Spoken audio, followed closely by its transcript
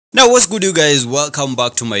Now what's good, you guys? Welcome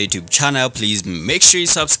back to my YouTube channel. Please make sure you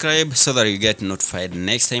subscribe so that you get notified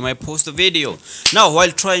next time I post a video. Now,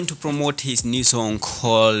 while trying to promote his new song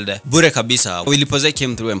called Bure Kabisa, Willy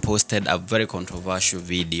came through and posted a very controversial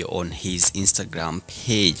video on his Instagram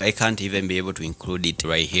page. I can't even be able to include it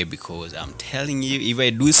right here because I'm telling you, if I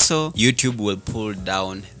do so, YouTube will pull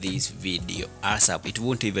down this video ASAP. It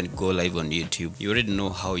won't even go live on YouTube. You already know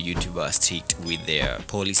how YouTube are strict with their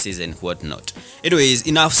policies and whatnot. Anyways,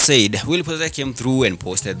 enough said. Willy came through and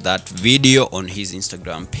posted that video on his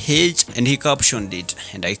Instagram page, and he captioned it,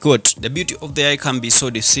 and I quote, "The beauty of the eye can be so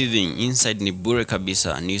deceiving. Inside ni Bure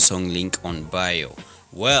Kabisa, new song link on bio."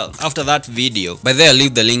 Well, after that video, by there, I'll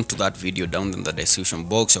leave the link to that video down in the description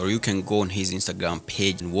box, or you can go on his Instagram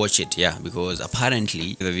page and watch it. Yeah, because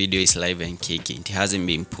apparently the video is live and kicking. It hasn't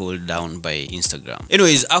been pulled down by Instagram.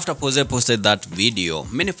 Anyways, after Pose posted that video,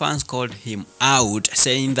 many fans called him out,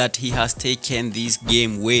 saying that he has taken this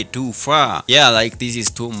game way too far. Yeah, like this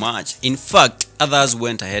is too much. In fact, others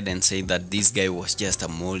went ahead and said that this guy was just a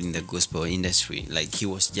mole in the gospel industry. Like, he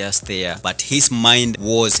was just there, but his mind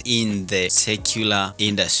was in the secular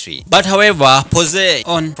industry. But however, Pose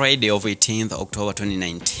on Friday of 18th October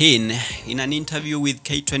 2019, in an interview with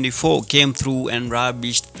K24, came through and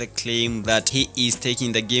rubbished the claim that he is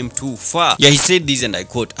taking the game too far. Yeah, he said this, and I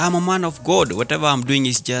quote, "I'm a man of God. Whatever I'm doing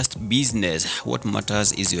is just business. What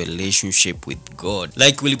matters is your relationship with God."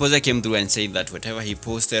 Like, Willy came through and said that whatever he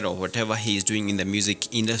posted or whatever he is doing in the music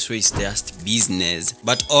industry is just business,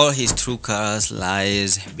 but all his true colors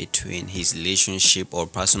lies between his relationship or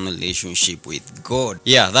personal relationship with God.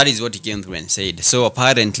 Yeah, that is what he came through and said. So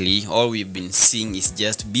apparently all we've been seeing is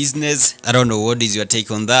just business. I don't know, what is your take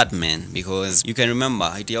on that, man? Because you can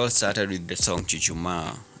remember it all started with the song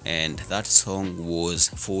Chuchuma, and that song was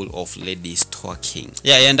full of ladies talking.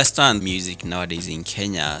 Yeah, I understand music nowadays in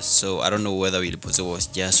Kenya, so I don't know whether Willy was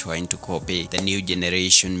just trying to copy the new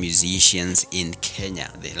generation musicians in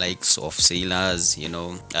Kenya, the likes of Sailors, you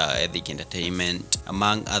know, Ethic Entertainment,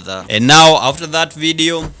 among other. And now after that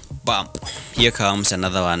video, bump, here comes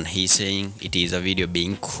another one. He's saying it is a video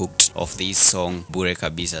being cooked of this song Bure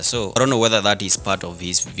Kabisa. So I don't know whether that is part of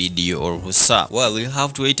his video or what's up. Well, we'll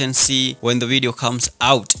have to wait and see when the video comes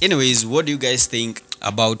out. Anyways, what do you guys think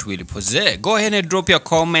about Willy Pose? Go ahead and drop your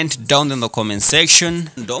comment down in the comment section.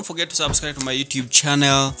 Don't forget to subscribe to my YouTube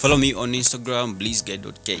channel. Follow me on Instagram,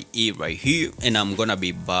 blissguy.ke right here, and I'm gonna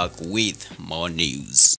be back with more news.